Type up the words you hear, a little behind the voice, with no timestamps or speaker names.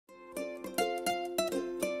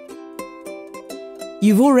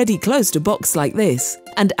You've already closed a box like this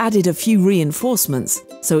and added a few reinforcements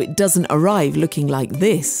so it doesn't arrive looking like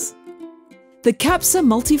this. The Capsa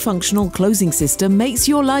multifunctional closing system makes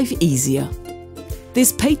your life easier.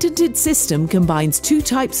 This patented system combines two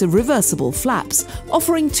types of reversible flaps,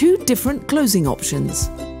 offering two different closing options.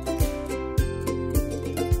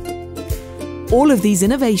 All of these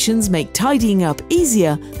innovations make tidying up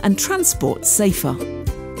easier and transport safer.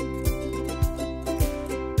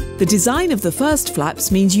 The design of the first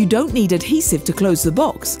flaps means you don't need adhesive to close the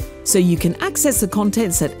box, so you can access the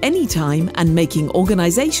contents at any time and making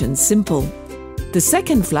organization simple. The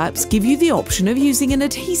second flaps give you the option of using an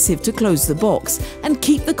adhesive to close the box and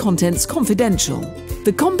keep the contents confidential.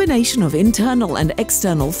 The combination of internal and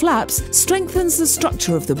external flaps strengthens the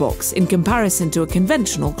structure of the box in comparison to a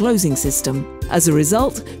conventional closing system. As a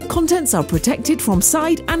result, contents are protected from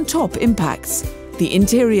side and top impacts. The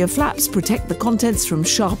interior flaps protect the contents from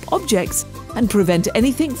sharp objects and prevent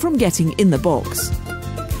anything from getting in the box.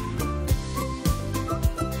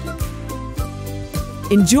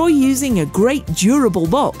 Enjoy using a great durable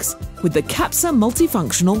box with the Capsa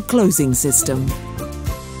multifunctional closing system.